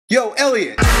Yo,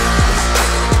 Elliott!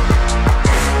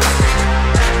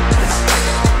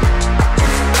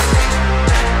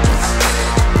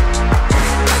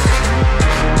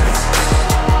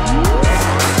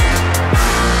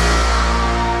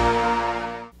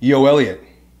 Yo, Elliott.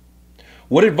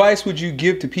 What advice would you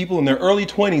give to people in their early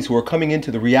 20s who are coming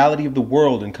into the reality of the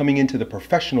world and coming into the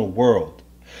professional world?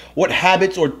 What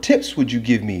habits or tips would you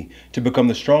give me to become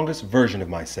the strongest version of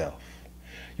myself?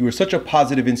 You are such a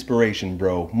positive inspiration,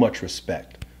 bro. Much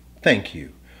respect. Thank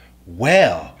you.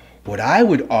 Well, what I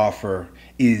would offer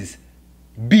is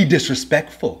be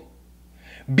disrespectful.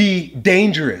 Be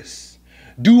dangerous.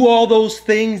 Do all those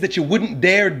things that you wouldn't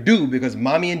dare do because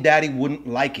mommy and daddy wouldn't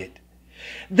like it.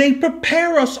 They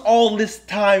prepare us all this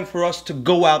time for us to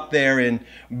go out there and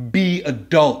be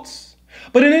adults.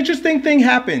 But an interesting thing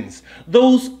happens.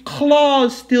 Those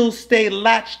claws still stay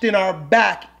latched in our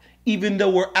back even though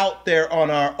we're out there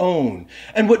on our own.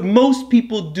 And what most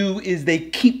people do is they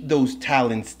keep those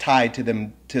talons tied to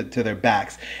them, to their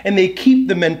backs, and they keep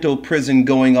the mental prison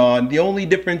going on. The only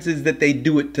difference is that they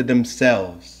do it to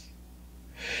themselves.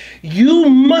 You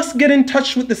must get in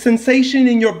touch with the sensation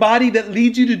in your body that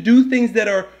leads you to do things that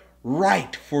are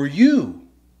right for you.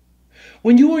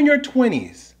 When you are in your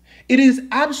 20s, it is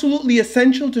absolutely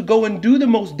essential to go and do the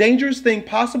most dangerous thing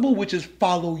possible, which is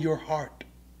follow your heart.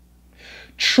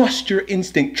 Trust your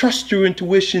instinct, trust your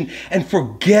intuition, and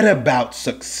forget about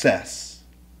success.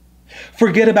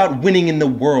 Forget about winning in the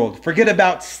world. Forget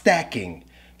about stacking.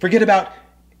 Forget about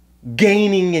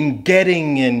gaining and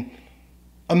getting and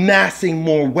amassing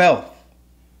more wealth.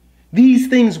 These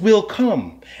things will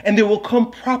come, and they will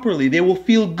come properly. They will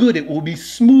feel good. It will be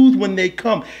smooth when they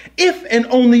come, if and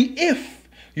only if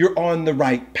you're on the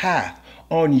right path,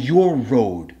 on your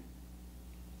road.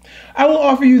 I will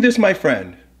offer you this, my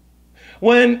friend.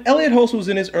 When Elliott Hulse was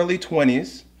in his early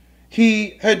 20s,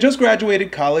 he had just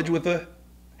graduated college with a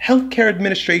healthcare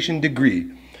administration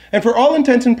degree. And for all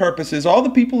intents and purposes, all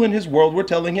the people in his world were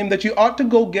telling him that you ought to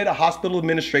go get a hospital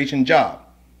administration job.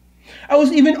 I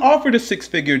was even offered a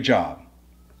six-figure job,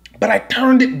 but I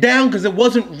turned it down because it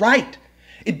wasn't right.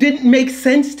 It didn't make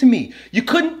sense to me. You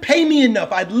couldn't pay me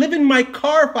enough. I'd live in my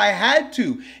car if I had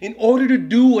to in order to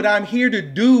do what I'm here to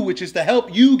do, which is to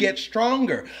help you get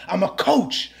stronger. I'm a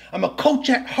coach. I'm a coach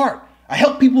at heart. I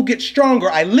help people get stronger.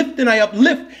 I lift and I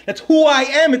uplift. That's who I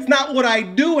am. It's not what I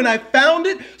do, and I found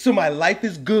it, so my life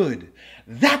is good.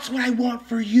 That's what I want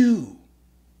for you.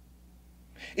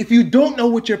 If you don't know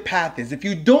what your path is, if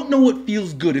you don't know what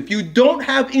feels good, if you don't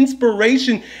have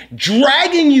inspiration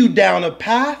dragging you down a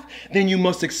path, then you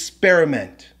must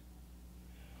experiment.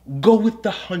 Go with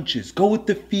the hunches. Go with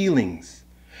the feelings.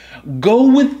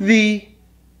 Go with the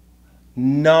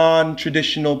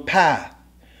non-traditional path,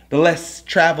 the less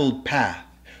traveled path,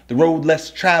 the road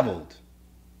less traveled.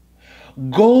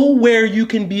 Go where you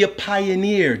can be a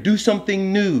pioneer, do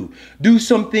something new, do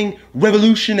something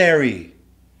revolutionary.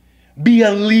 Be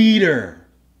a leader.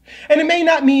 And it may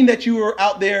not mean that you are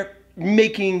out there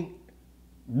making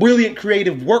brilliant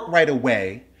creative work right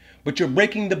away, but you're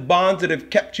breaking the bonds that have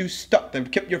kept you stuck, that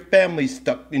have kept your family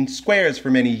stuck in squares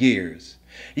for many years.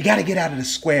 You got to get out of the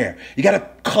square. You got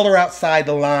to color outside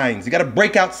the lines. You got to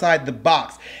break outside the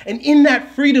box. And in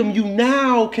that freedom, you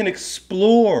now can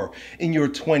explore in your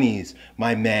 20s,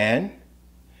 my man.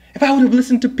 If I would have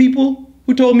listened to people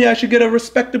who told me I should get a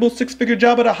respectable six-figure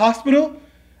job at a hospital,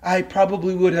 I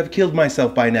probably would have killed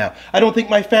myself by now. I don't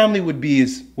think my family would be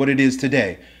what it is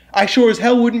today. I sure as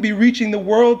hell wouldn't be reaching the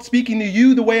world speaking to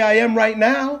you the way I am right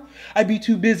now. I'd be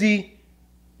too busy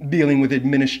dealing with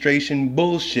administration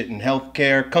bullshit and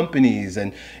healthcare companies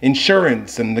and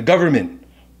insurance and the government.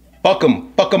 Fuck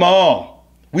them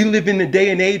all. We live in a day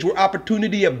and age where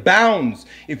opportunity abounds.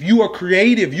 If you are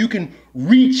creative, you can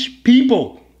reach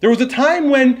people. There was a time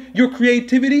when your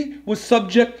creativity was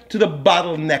subject to the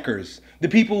bottleneckers, the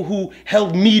people who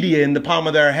held media in the palm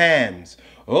of their hands.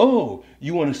 Oh,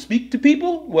 you want to speak to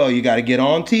people? Well, you got to get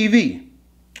on TV.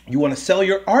 You want to sell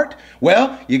your art?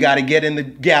 Well, you got to get in the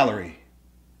gallery.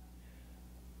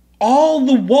 All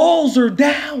the walls are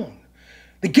down.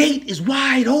 The gate is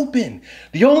wide open.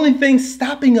 The only thing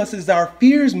stopping us is our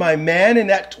fears, my man.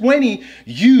 And at 20,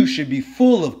 you should be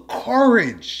full of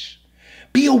courage.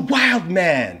 Be a wild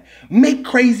man. Make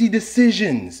crazy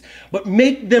decisions, but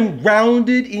make them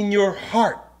grounded in your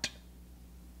heart.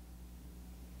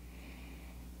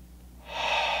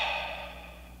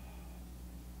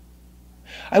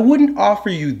 I wouldn't offer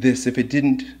you this if it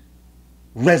didn't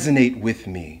resonate with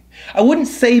me. I wouldn't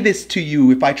say this to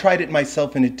you if I tried it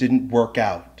myself and it didn't work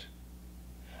out.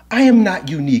 I am not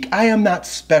unique. I am not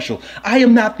special. I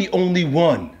am not the only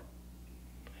one.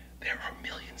 There are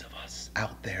millions of us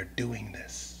out there doing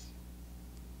this.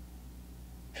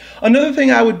 Another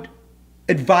thing I would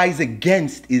advise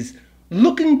against is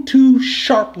looking too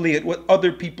sharply at what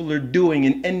other people are doing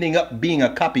and ending up being a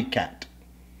copycat.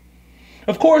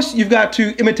 Of course, you've got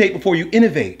to imitate before you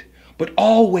innovate, but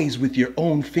always with your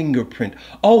own fingerprint,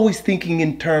 always thinking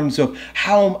in terms of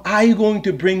how am I going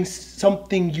to bring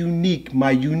something unique,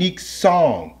 my unique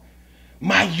song,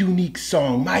 my unique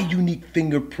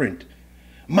fingerprint,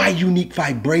 my unique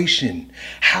vibration.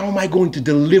 How am I going to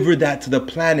deliver that to the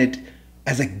planet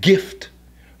as a gift?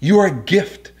 You're a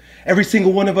gift. Every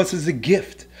single one of us is a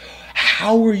gift.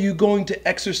 How are you going to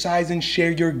exercise and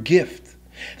share your gift?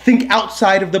 Think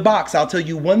outside of the box. I'll tell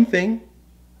you one thing.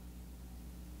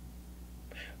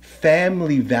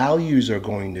 Family values are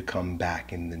going to come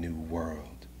back in the new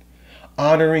world.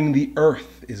 Honoring the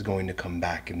earth is going to come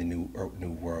back in the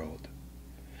new world.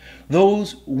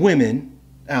 Those women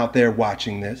out there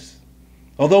watching this,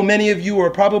 although many of you are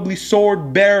probably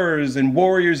sword bearers and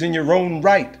warriors in your own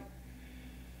right,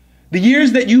 the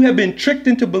years that you have been tricked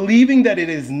into believing that it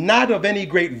is not of any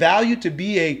great value to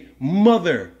be a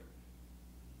mother,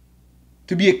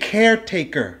 to be a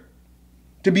caretaker,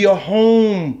 to be a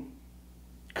home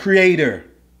creator,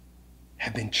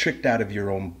 have been tricked out of your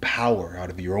own power, out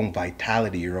of your own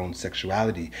vitality, your own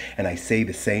sexuality. And I say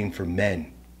the same for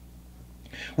men.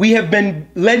 We have been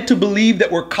led to believe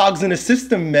that we're cogs in a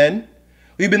system, men.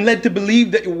 We've been led to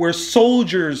believe that we're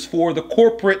soldiers for the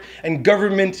corporate and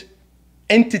government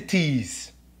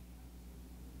entities.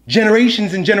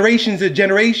 Generations and generations and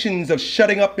generations of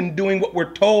shutting up and doing what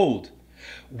we're told.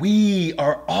 We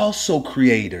are also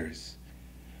creators.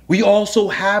 We also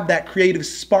have that creative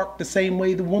spark the same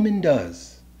way the woman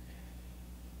does.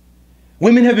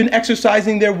 Women have been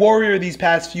exercising their warrior these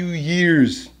past few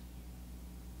years.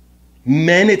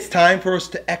 Men, it's time for us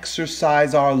to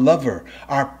exercise our lover,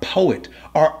 our poet,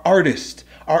 our artist,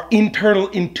 our internal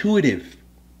intuitive.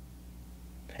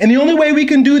 And the only way we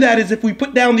can do that is if we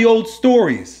put down the old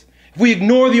stories, if we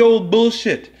ignore the old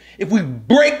bullshit, if we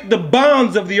break the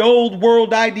bonds of the old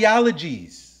world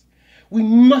ideologies. We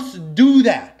must do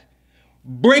that.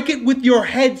 Break it with your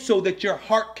head so that your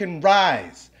heart can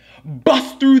rise.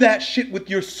 Bust through that shit with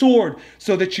your sword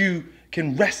so that you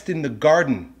can rest in the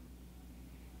garden.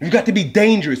 You've got to be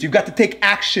dangerous. You've got to take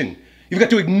action. You've got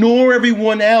to ignore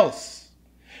everyone else.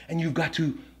 And you've got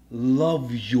to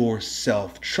love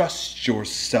yourself, trust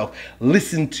yourself,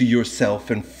 listen to yourself,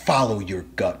 and follow your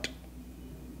gut.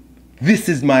 This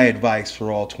is my advice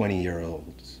for all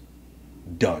 20-year-olds.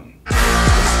 Done.